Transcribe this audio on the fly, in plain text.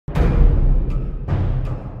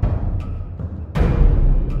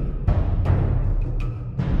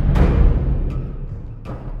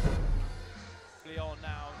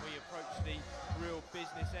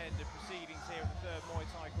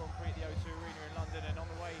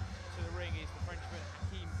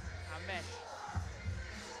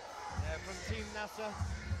Nasser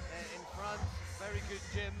in France. Very good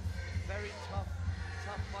gym, very tough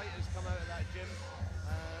fighters come out of that gym,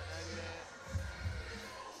 and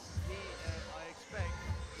he, I expect,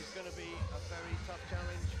 is going to be a very tough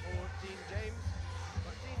challenge for Dean James.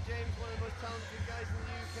 But Dean James, one of the most talented guys in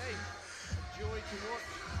the UK. A joy to watch.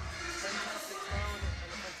 Fantastic style and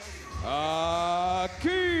a fantastic.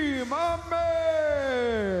 Hakim Hamech!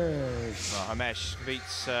 Well, Hamech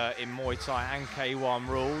competes in Muay Thai and K1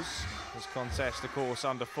 rules. His contest, of course,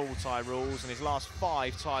 under full Thai rules, and his last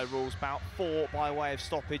 5 Thai rules, bout 4 by way of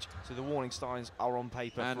stoppage. So the warning signs are on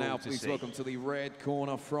paper. And for now, all to please see. welcome to the red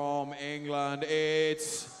corner from England.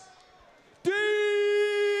 It's Dean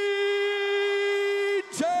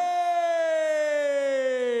James.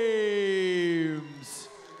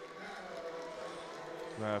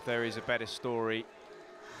 Well, if there is a better story,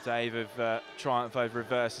 Dave, of triumph over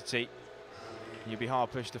adversity, you'd be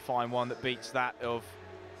hard pushed to find one that beats that of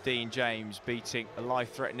Dean James, beating a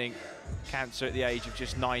life-threatening cancer at the age of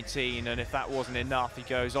just 19. And if that wasn't enough, he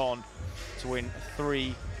goes on to win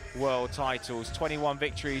 3 world titles, 21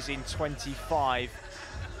 victories in 25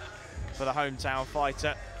 for the hometown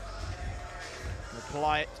fighter. The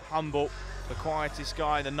polite, humble, the quietest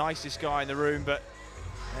guy, the nicest guy in the room, but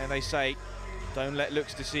and they say, don't let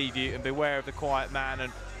looks deceive you, and beware of the quiet man,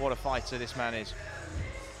 and what a fighter this man is.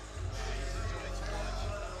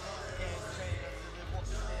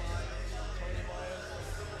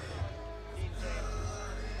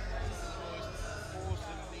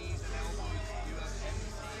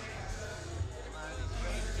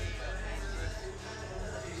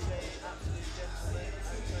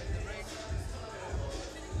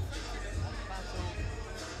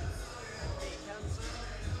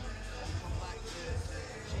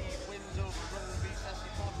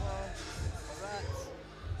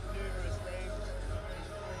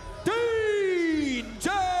 Dean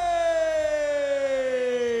James!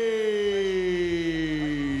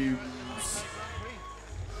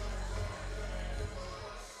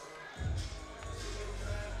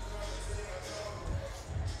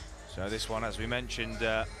 So this one, as we mentioned,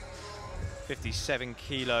 57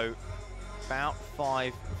 kilo, about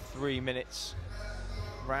 3 minutes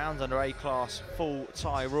round under A-class full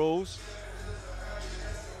Thai rules.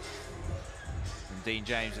 And Dean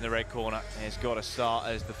James in the red corner has got to start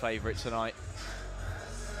as the favourite tonight.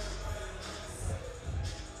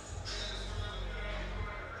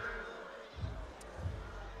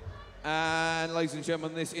 And ladies and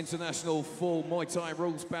gentlemen, this international full Muay Thai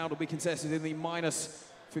rules bout will be contested in the minus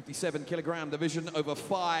 57 kilogram division over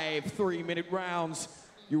 5 3-minute rounds.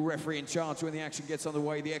 Your referee in charge when the action gets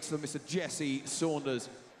underway, the excellent Mr. Jesse Saunders.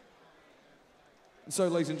 And so,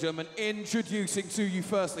 ladies and gentlemen, introducing to you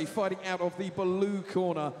firstly, fighting out of the blue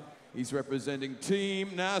corner, he's representing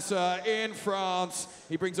Team Nasser in France.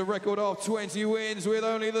 He brings a record of 20 wins with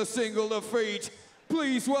only the single defeat.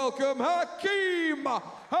 Please welcome Hakim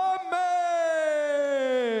Hamech!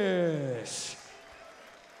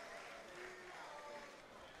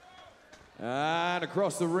 And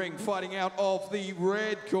across the ring, fighting out of the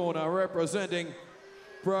red corner, representing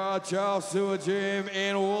Prix Gym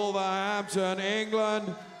in Wolverhampton,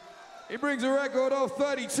 England. He brings a record of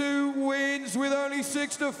 32 wins with only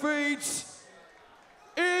 6 defeats.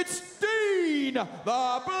 It's Dean, the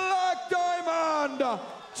Black Diamond,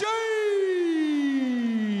 James!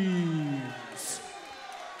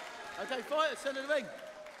 Okay, fighters, centre of the ring.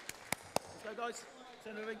 Let's go, guys,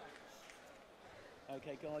 centre of the ring.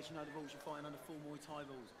 Okay, guys, you know the rules. You're fighting under full Muay Thai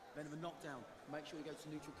rules. Then of a knockdown, make sure you go to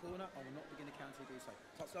the neutral corner. I will not begin to count until you do so.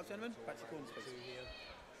 Touch love, gentlemen. Back to corners, please.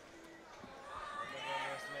 Never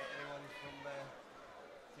underestimate anyone from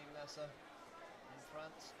Team Nasser in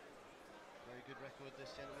France. Very good record,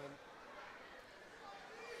 this gentleman.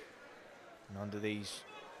 And under these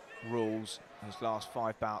rules, his last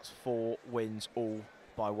 5 bouts, 4 wins, all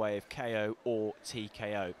by way of KO or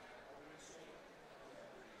TKO.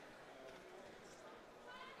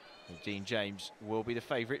 Dean James will be the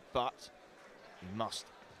favourite, but he must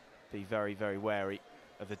be very, very wary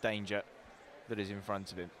of the danger that is in front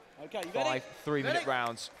of him. Okay, you ready? 5 3-minute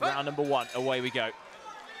rounds. Round number 1, away we go.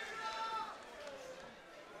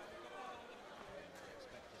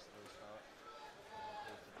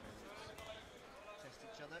 Test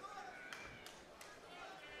each other.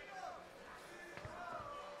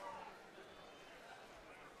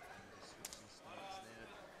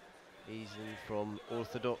 Easing from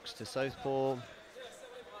orthodox to southpaw.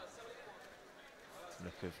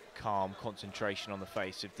 Look of calm concentration on the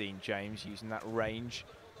face of Dean James, using that range,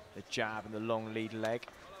 the jab and the long lead leg.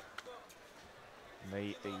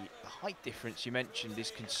 The height difference you mentioned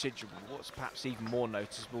is considerable. What's perhaps even more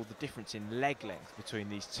noticeable, the difference in leg length between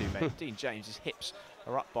these two men. Dean James's hips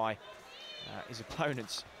are up by his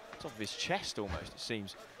opponent's top of his chest almost, it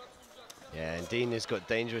seems. Yeah, and Dean has got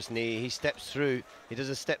dangerous knee. He steps through. He does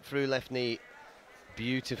a step through left knee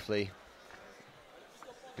beautifully.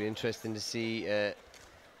 Be interesting to see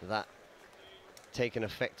that take an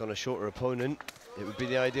effect on a shorter opponent. It would be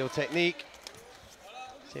the ideal technique.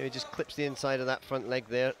 See how he just clips the inside of that front leg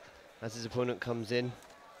there as his opponent comes in.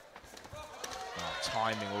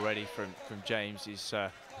 Timing already from James is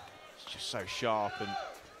just so sharp and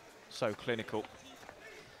so clinical.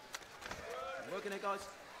 Working it, guys.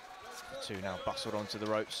 The two now bustled onto the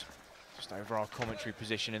ropes, just over our commentary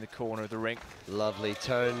position in the corner of the ring. Lovely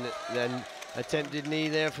turn, then attempted knee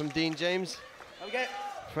there from Dean James. Okay.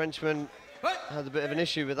 Frenchman had a bit of an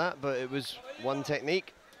issue with that, but it was one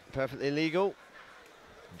technique, perfectly legal.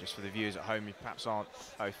 And just for the viewers at home, you perhaps aren't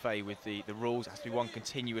au fait with the rules. It has to be one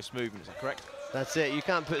continuous movement, is that correct? That's it. You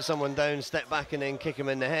can't put someone down, step back and then kick him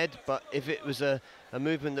in the head, but if it was a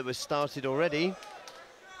movement that was started already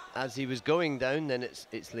as he was going down, then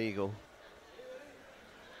it's legal.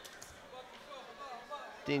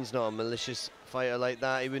 Dean's not a malicious fighter like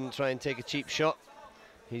that. He wouldn't try and take a cheap shot.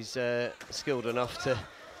 He's skilled enough to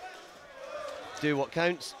do what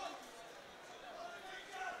counts.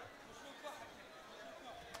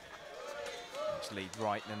 Nice lead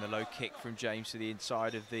right, and then the low kick from James to the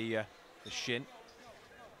inside of the shin.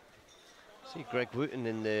 See Greg Wooten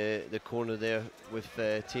in the corner there with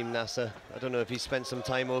Team NASA. I don't know if he spent some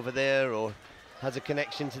time over there or has a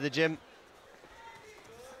connection to the gym.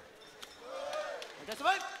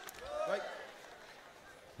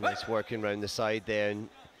 Nice working round the side there, and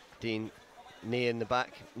Dean, knee in the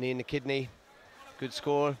back, knee in the kidney. Good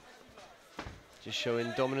score. Just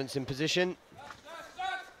showing dominance in position.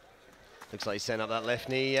 Looks like he sent up that left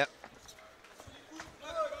knee, yep.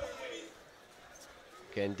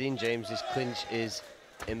 Again, Dean James's clinch is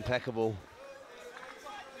impeccable.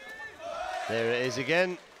 There it is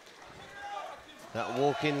again. That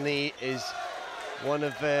walking knee is one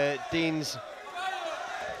of Dean's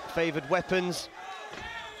favoured weapons.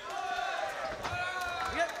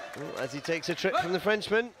 As he takes a trip from the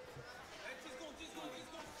Frenchman.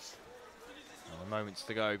 Moments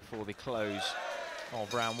to go before the close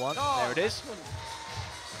of round one. There it is.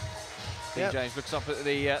 Dean James looks up at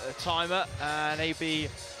the timer, and he'd be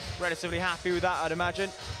relatively happy with that, I'd imagine.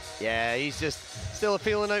 Yeah, he's just still a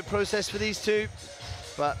feeling out process for these two,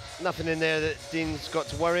 but nothing in there that Dean's got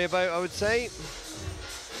to worry about, I would say.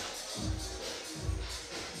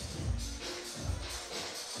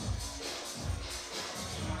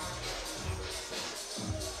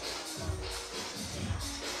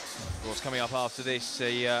 Coming up after this,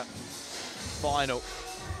 the final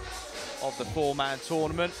of the four-man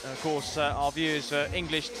tournament. And of course, our viewers for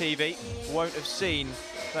English TV won't have seen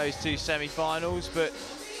those two semi-finals, but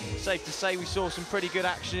safe to say we saw some pretty good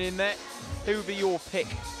action in there. Who would be your pick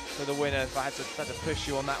for the winner if I had to push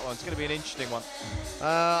you on that one? It's going to be an interesting one.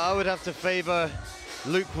 I would have to favour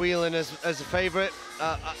Luke Whelan as a favourite.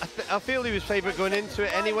 I feel he was favourite going into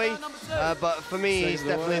it anyway, but for me, he's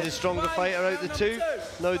definitely the stronger fighter out of the two.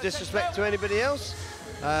 No disrespect to anybody else.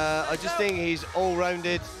 I just think he's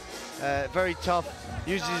all-rounded, very tough,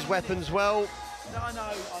 uses his weapons well.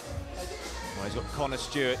 Well, he's got Connor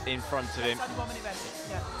Stewart in front of him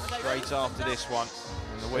straight after this one,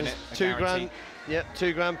 and the winner, $2 grand, yep,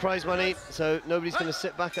 $2 grand prize money, so nobody's going to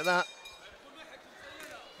sit back at that.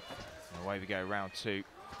 Away we go, round two.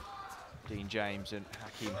 Dean James and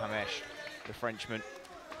Hakim Hamech, the Frenchman,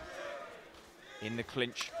 in the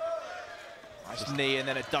clinch. Nice knee and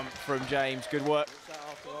then a dump from James. Good work.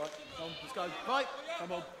 Let's go. Right,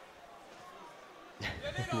 come on.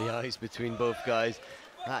 The eyes between both guys.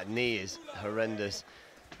 That knee is horrendous.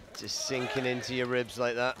 Just sinking into your ribs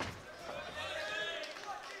like that.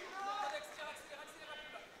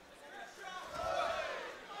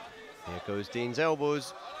 Here goes Dean's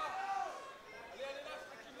elbows.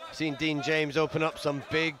 Seen Dean James open up some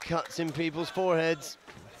big cuts in people's foreheads.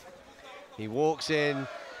 He walks in,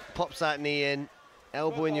 pops that knee in,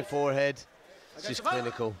 elbow in your forehead. It's just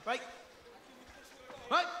clinical. Right.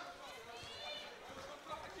 Right.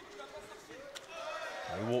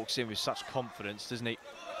 He walks in with such confidence, doesn't he?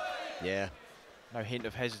 Yeah. No hint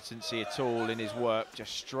of hesitancy at all in his work,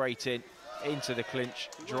 just straight in, into the clinch,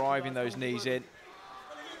 driving those knees in.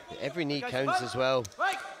 Every knee counts as well.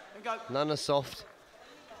 None are soft.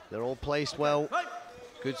 They're all placed well.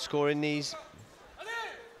 Good scoring knees.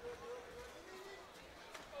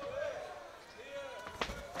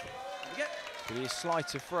 He is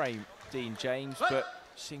slight of frame, Dean James, but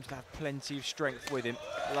seems to have plenty of strength with him.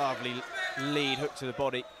 Lovely lead hook to the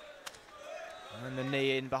body. And the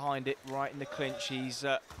knee in behind it, right in the clinch. He's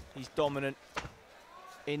dominant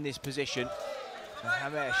in this position.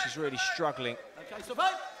 And Hamech is really struggling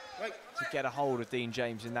to get a hold of Dean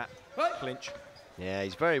James in that clinch. Yeah,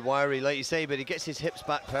 he's very wiry, like you say, but he gets his hips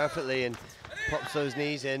back perfectly and pops those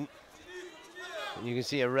knees in. And you can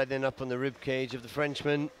see a reddening up on the rib cage of the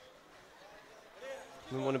Frenchman.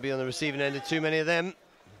 Don't want to be on the receiving end of too many of them.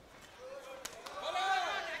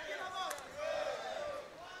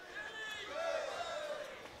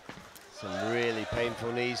 Some really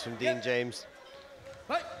painful knees from Dean James.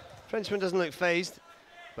 Frenchman doesn't look phased,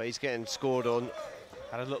 but he's getting scored on.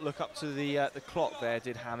 Had a look up to the clock there,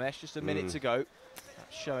 did Hamech, just a minute to go.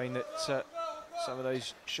 That's showing that some of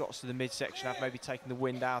those shots to the midsection have maybe taken the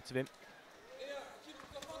wind out of him.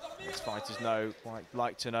 These fighters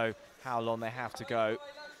like to know how long they have to go.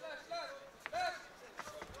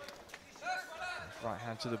 Right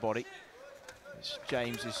hand to the body.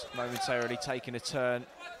 James is momentarily taking a turn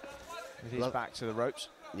with his back to the ropes.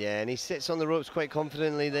 Yeah, and he sits on the ropes quite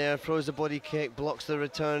confidently there, throws a body kick, blocks the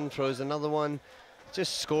return, throws another one.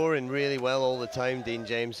 Just scoring really well all the time, Dean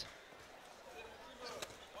James.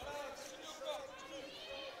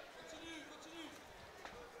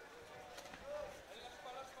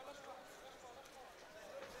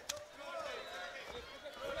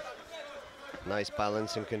 Nice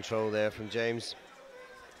balance and control there from James.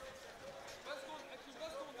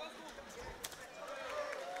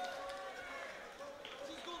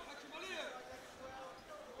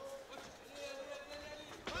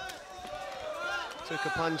 Took a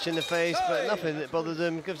punch in the face, but nothing that bothered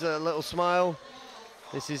him. Gives a little smile.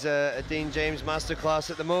 This is a Dean James masterclass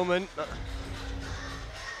at the moment.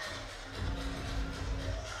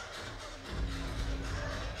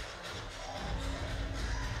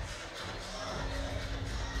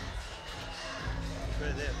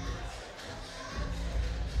 Right there.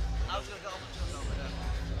 I was going to go over there.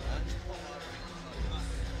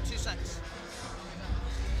 2 seconds.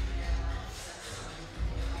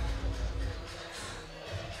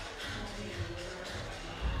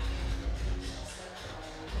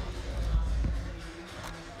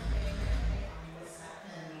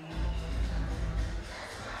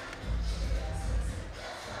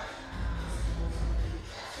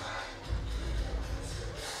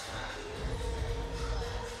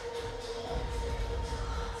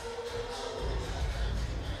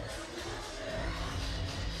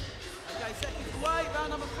 Round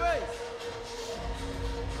number 3.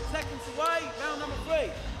 Seconds away, round number 3.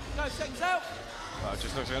 Go, seconds out. Well, it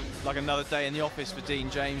just looks like another day in the office for Dean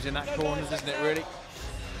James in that corner, doesn't it, really?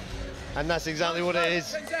 And that's exactly what it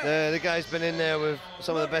is. The guy's been in there with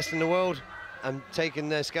some of the best in the world and taking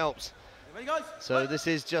their scalps. So this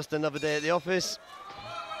is just another day at the office.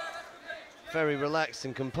 Very relaxed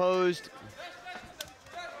and composed.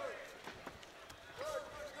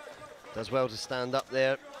 Does well to stand up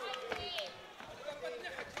there.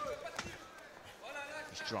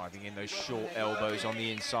 Driving in those short elbows on the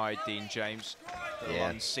inside, Dean James. Little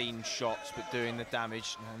unseen shots, but doing the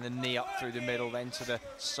damage. And the knee up through the middle, then to the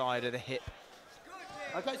side of the hip.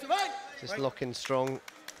 Okay, so right. Just locking strong.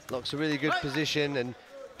 Locks a really good position and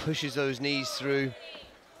pushes those knees through.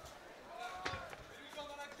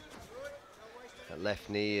 That left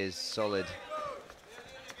knee is solid.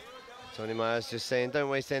 Tony Myers just saying, don't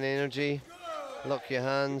waste any energy. Lock your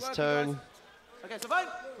hands, turn. Okay, so right.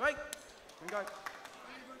 Right. And go.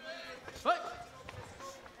 Right.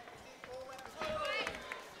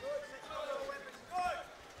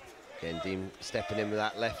 Again, Dean stepping in with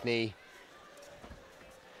that left knee.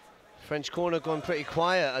 French corner gone pretty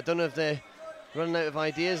quiet. I don't know if they're running out of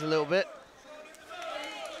ideas a little bit.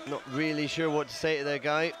 Not really sure what to say to their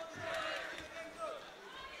guy.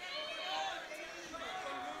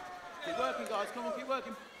 Keep working, guys. Come on, keep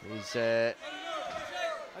working. He's right.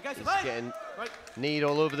 getting Right. kneed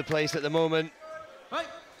all over the place at the moment. Right.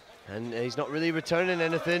 And he's not really returning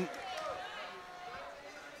anything.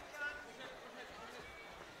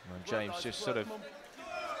 And James just sort of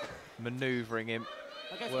manoeuvring him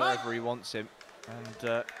wherever he wants him.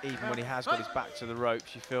 And even when he has got his back to the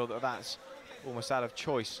ropes, you feel that that's almost out of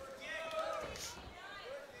choice.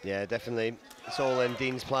 Yeah, definitely. It's all in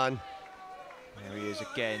Dean's plan. There he is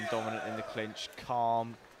again, dominant in the clinch,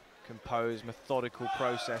 calm, composed, methodical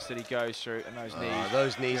process that he goes through, and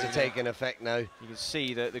those knees are taking effect now. You can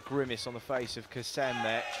see the grimace on the face of Kassem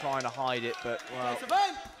there, trying to hide it, but well,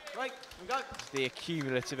 right. And go. It's the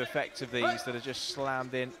accumulative effect of these that are just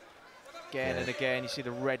slammed in again and again. You see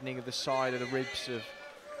the reddening of the side of the ribs of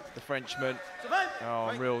the Frenchman.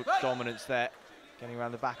 Oh, real dominance there, getting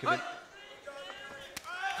around the back of him.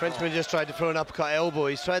 Frenchman just tried to throw an uppercut elbow.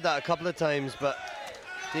 He's tried that a couple of times, but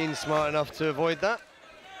Dean's smart enough to avoid that.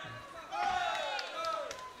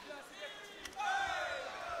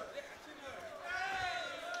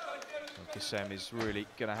 Kassem is really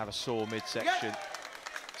going to have a sore midsection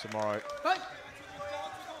tomorrow.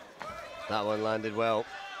 That one landed well.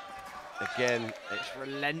 Again, It's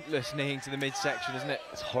relentless kneeing to the midsection, isn't it?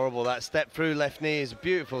 it's horrible. That step through left knee is a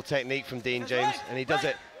beautiful technique from Dean James, and he does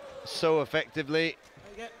it so effectively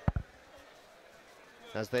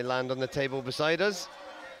as they land on the table beside us.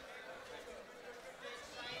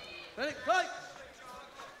 I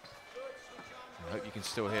hope you can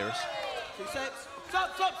still hear us. 2 sets.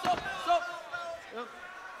 Stop, stop, stop, stop.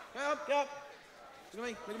 Get up. Look at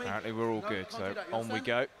me, look at me. Apparently we're all No, good, can't so do that, you on we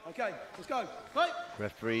understand? go. Okay, let's go. Right.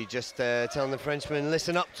 Referee just telling the Frenchman,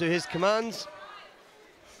 listen up to his commands.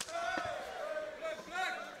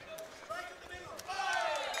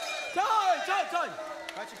 Time.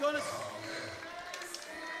 Back to corners.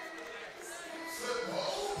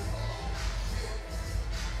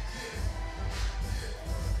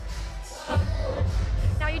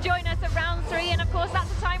 Now you join us at round 3, and of course that's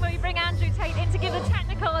the time where we bring Andrew Tate in to give the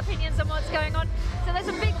technical opinions on what's going on. So there's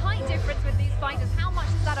a big height difference with these fighters. How much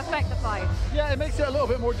does that affect the fight? Yeah, it makes it a little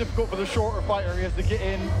bit more difficult for the shorter fighter. He has to get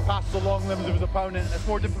in past the long limbs of his opponent. It's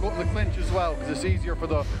more difficult in the clinch as well, because it's easier for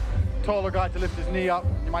the taller guy to lift his knee up.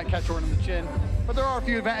 You might catch one in the chin. But there are a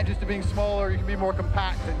few advantages to being smaller. You can be more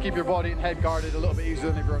compact and keep your body and head guarded a little bit easier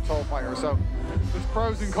than if you're a tall fighter. So there's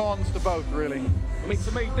pros and cons to both, really. I mean,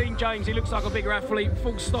 to me, Dean James, he looks like a bigger athlete,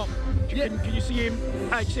 full stop. Can you see him?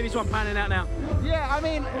 How do you see this one panning out now? Yeah, I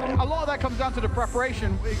mean, a lot of that comes down to the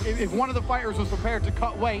preparation. If one of the fighters was prepared to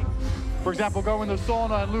cut weight, for example, go in the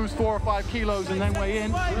sauna and lose 4 or 5 kilos and then weigh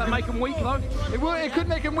in. Will that make him weak, though? It could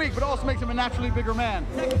make him weak, but it also makes him a naturally bigger man.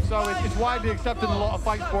 So it's widely accepted in a lot of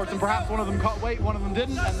fight sports, and perhaps one of them cut weight, one of them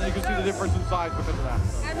didn't, and then you can see the difference in size because of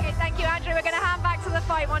that. Okay, thank you, Andrew. We're going to hand back to the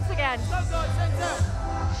fight once again.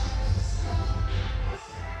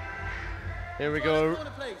 Here we go.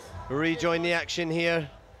 Rejoin the action here.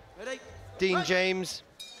 Dean James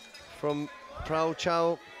from Prau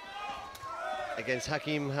Chau against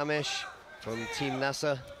Hakim Hamech from Team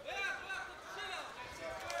NASA.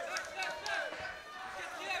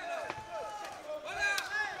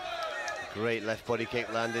 Great left body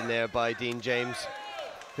kick landing there by Dean James,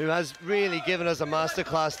 who has really given us a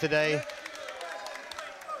masterclass today.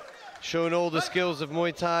 Shown all the skills of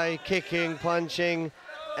Muay Thai, kicking, punching,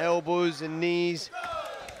 elbows and knees.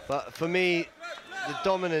 But for me, the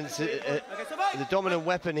dominant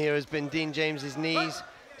weapon here has been Dean James's knees.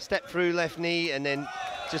 Step through left knee and then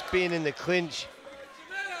just being in the clinch.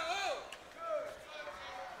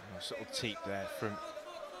 Sort of teep there from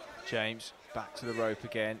James, back to the rope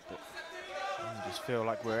again. But I just feel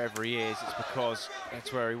like wherever he is, it's because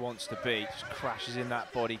that's where he wants to be. Just crashes in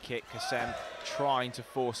that body kick. Kassem trying to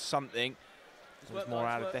force something. It was more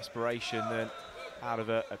out of desperation than out of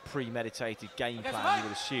a premeditated game plan, you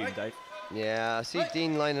would assume, Dave. Yeah, I see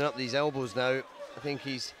Dean lining up these elbows now. I think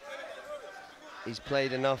he's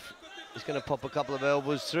played enough. He's going to pop a couple of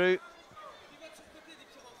elbows through.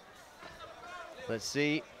 Let's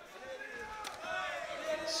see.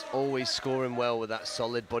 It's always scoring well with that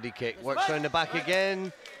solid body kick. Works around the back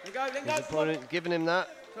again. His opponent giving him that.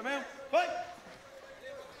 Come on.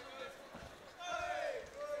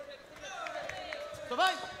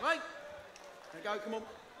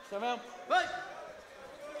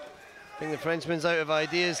 I think the Frenchman's out of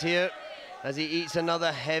ideas here as he eats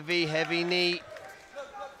another heavy, heavy knee.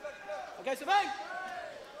 Okay, survey.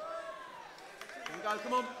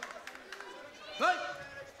 Come on.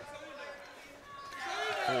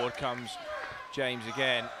 Forward comes James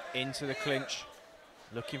again into the clinch,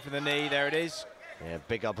 looking for the knee. There it is. Yeah,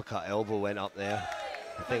 big uppercut elbow went up there.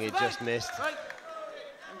 I think it just missed.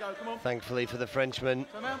 Thankfully for the Frenchman.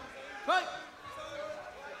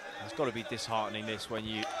 It's got to be disheartening this when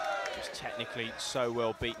you just technically so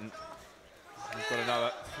well beaten. We've got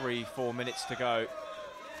another 3-4 minutes to go.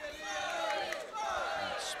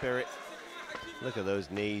 Spirit. Look at those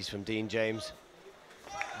knees from Dean James.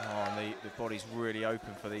 Oh, and the body's really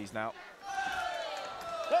open for these now.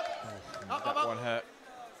 Oh, that one hurt.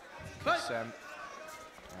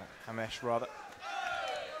 Hamech, rather.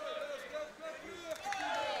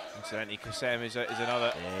 Incidentally, Kassem is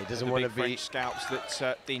another he doesn't of the want big to be French scouts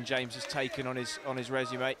that Dean James has taken on his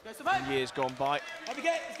resume in years gone by.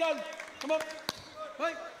 Let's go. Come on.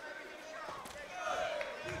 Right.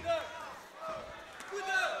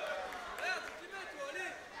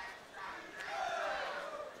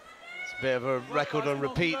 It's a bit of a record on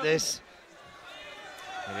repeat, this.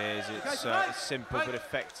 It is. It's simple but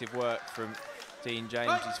effective work from Dean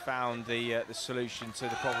James has found the solution to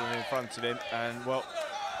the problem in front of him, and well,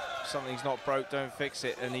 if something's not broke, don't fix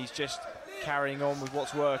it, and he's just carrying on with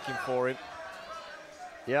what's working for him.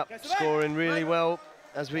 Yep, scoring really well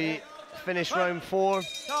as we finish round 4.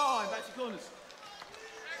 Time, back to corners.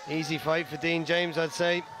 Easy fight for Dean James, I'd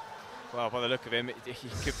say. Well, by the look of him, it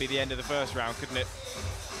could be the end of the first round, couldn't it?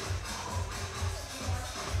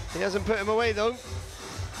 He hasn't put him away though.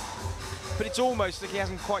 But it's almost like he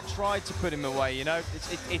hasn't quite tried to put him away, you know?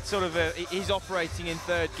 It's sort of he's operating in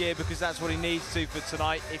 3rd gear because that's what he needs to for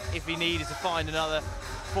tonight. If he needed to find another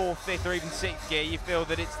 4th, 5th or even 6th gear, you feel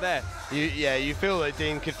that it's there. Yeah, you feel that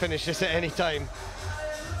Dean could finish this at any time.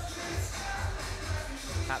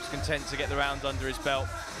 Perhaps content to get the round under his belt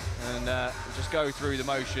and just go through the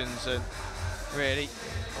motions. And really,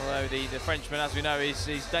 although the Frenchman, as we know,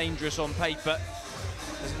 is dangerous on paper,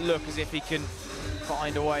 doesn't look as if he can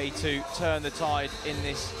find a way to turn the tide in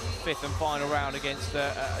this 5th and final round against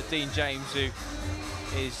Dean James, who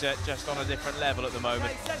is just on a different level at the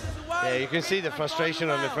moment. Yeah, you can see the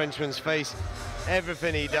frustration on the Frenchman's face.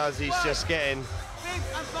 Everything he does, he's just getting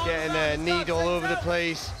kneed all over the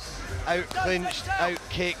place, out clinched, out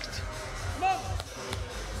kicked. Come on.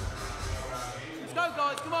 Let's go,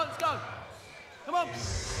 guys. Come on, let's go. Come on.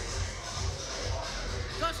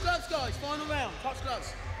 Touch gloves, guys. Final round. Touch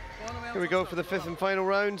gloves. Final round. Here we go for the 5th and final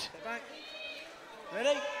round. Step back.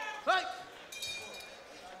 Ready? Right.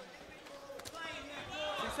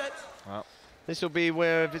 2 sets. Well, This will be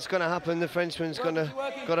where, if it's going to happen, the Frenchman's got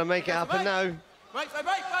to make it happen now. Break.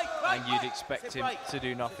 and you'd expect him to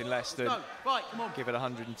do nothing less than give it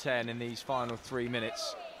 110 in these final 3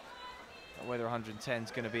 minutes. Whether 110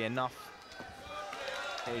 is going to be enough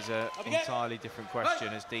is an entirely different question,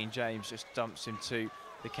 as Dean James just dumps him to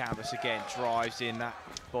the canvas again, drives in that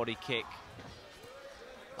body kick.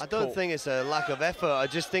 I don't think it's a lack of effort. I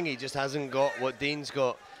just think he just hasn't got what Dean's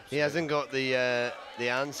got. He hasn't got the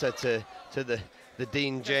answer to the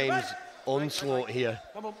Dean James onslaught here.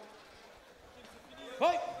 Come on.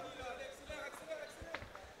 Right.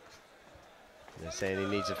 They're saying he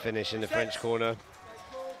needs a finish in the French corner,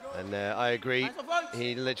 and I agree.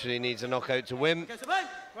 He literally needs a knockout to win.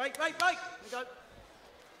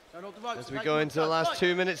 As we go into the last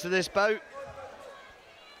 2 minutes of this bout.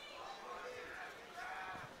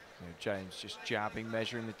 James just jabbing,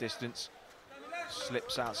 measuring the distance,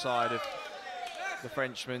 slips outside of the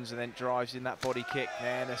Frenchman's and then drives in that body kick.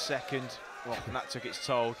 And a second, well, and that took its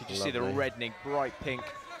toll. Could you see the reddening, bright pink,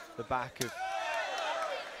 the back of...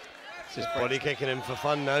 Just body kicking him for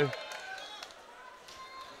fun now.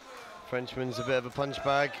 Frenchman's a bit of a punch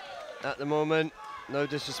bag at the moment, no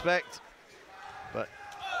disrespect, but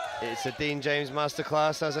it's a Dean James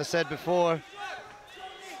masterclass, as I said before.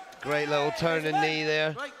 Great little turning knee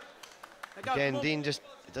there. Again, Dean just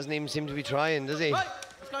doesn't even seem to be trying, does he?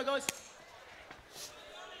 Let's go, guys.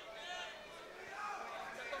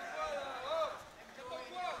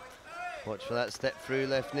 Watch for that step through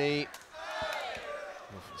left knee.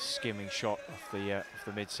 Skimming shot off the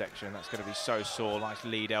midsection. That's going to be so sore. Nice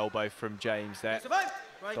lead elbow from James there.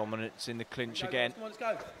 Dominance in the clinch again. Come on, let's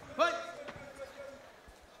go. Well,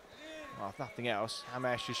 if nothing else,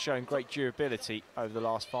 Hamech has shown great durability over the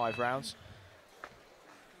last 5 rounds.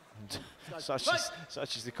 And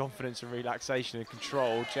such is the confidence and relaxation and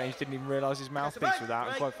control. James didn't even realise his mouthpiece was out,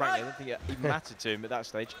 and quite frankly, I don't think it even mattered to him at that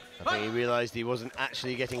stage. I think he realised he wasn't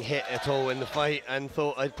actually getting hit at all in the fight and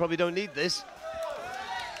thought, I probably don't need this.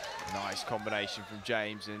 Nice combination from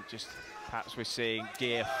James, and just perhaps we're seeing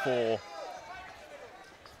gear 4.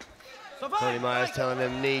 Tony Myers telling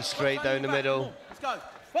him knee straight down the middle. Let's go.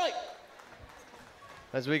 Fight.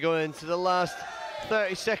 As we go into the last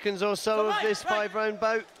 30 seconds or so of this 5-round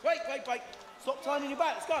bout. Break. Stop tying in your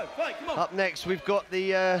back. Let's go. Fight. Come on. Up next, we've got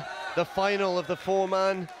the final of the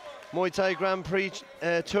 4-man Muay Thai Grand Prix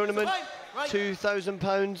tournament.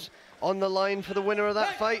 £2,000 on the line for the winner of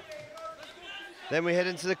that fight. Then we head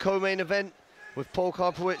into the co-main event with Paul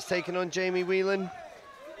Karpowitz taking on Jamie Whelan.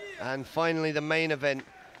 And finally the main event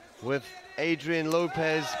with Adrian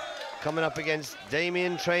Lopez coming up against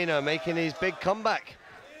Damien Traynor, making his big comeback.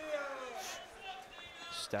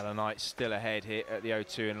 Stellar night still ahead here at the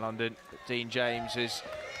O2 in London. But Dean James has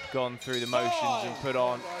gone through the motions and put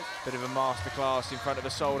on a bit of a masterclass in front of a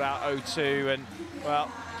sold-out O2. And, well,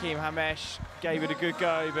 Hakim Hamech gave it a good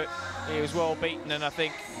go, but he was well beaten. And I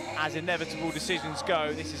think, as inevitable decisions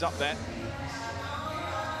go, this is up there.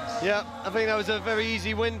 Yeah, I think that was a very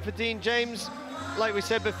easy win for Dean James. Like we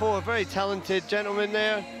said before, a very talented gentleman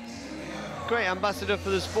there. Great ambassador for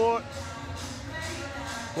the sport.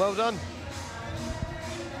 Well done.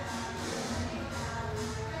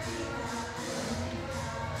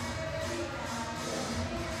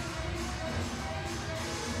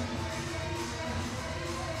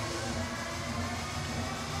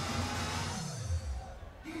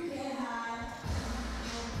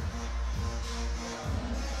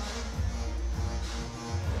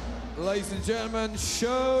 Ladies and gentlemen,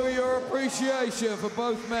 show your appreciation for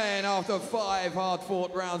both men after 5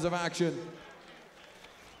 hard-fought rounds of action.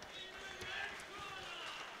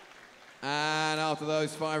 And after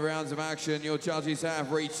those 5 rounds of action, your judges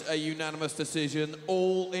have reached a unanimous decision,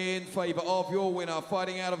 all in favour of your winner.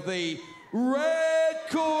 Fighting out of the red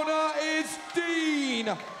corner is Dean,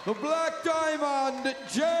 the Black Diamond,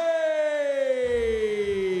 James.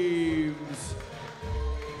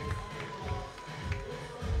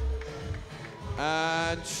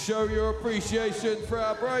 And show your appreciation for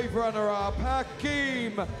our brave runner-up,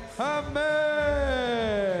 Hakim Hamech.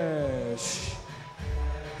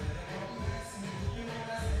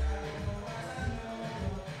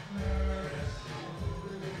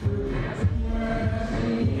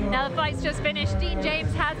 Now the fight's just finished. Dean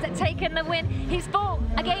James has taken the win. He's fought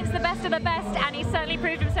against the best of the best, and he's certainly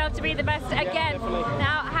proved himself to be the best again.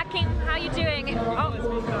 Now, Hakim, how are you doing? Oh,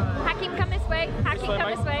 Hakim, come this way. Hakim, come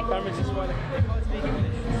this way.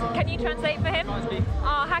 Can you translate for him?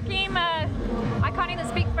 Oh, Hakim, I can't even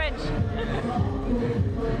speak French.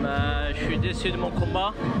 Je suis déçu de mon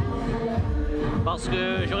combat parce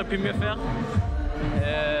que j'aurais pu mieux faire.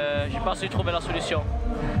 J'ai pas su trouver la solution.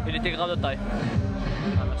 Il était grave de taille.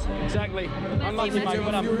 Exactly.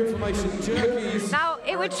 Now,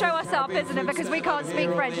 it would show us up, isn't it? Because we can't speak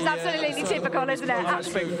French. It's absolutely typical, isn't it? I can't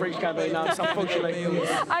speak French, can I? No, unfortunately.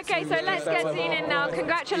 Okay, so let's get Dean in now.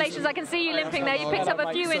 Congratulations. I can see you limping there. You picked up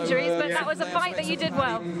a few injuries, but that was a fight that you did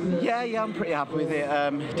well. Yeah, I'm pretty happy with it.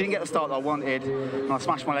 Didn't get the start that I wanted, and I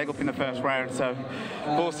smashed my leg up in the first round, so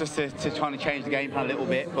forced us to try to change the game plan a little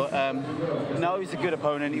bit. But no, he was a good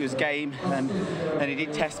opponent. He was game, and he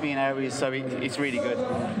did test me in areas, so it's really good.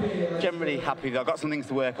 Generally happy that I've got some things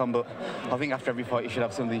to work on, but I think after every fight you should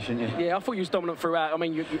have something, shouldn't you? Yeah, I thought you was dominant throughout. I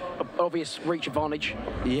mean, you obvious reach advantage.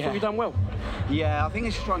 Yeah. I thought you done well. Yeah, I think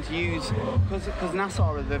it's just trying to use, because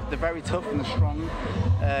Nassau, they're very tough and they're strong,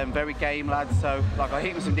 very game lads, so like I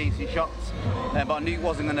hit him with some decent shots, but I knew it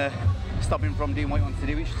wasn't going to stop him from doing what he wanted to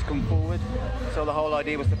do, which is to come forward. So the whole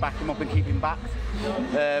idea was to back him up and keep him backed.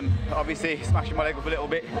 Obviously, smashing my leg up a little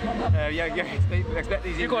bit. Expect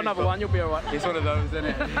these. You've got another one, you'll be all right. It's one of those, isn't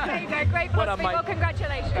it? There you go, great philosophy. Well,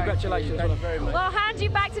 congratulations. Congratulations. Thank you very much. We'll hand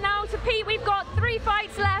you back to now to Pete. We've got 3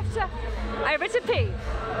 fights left. Over to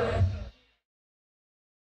Pete.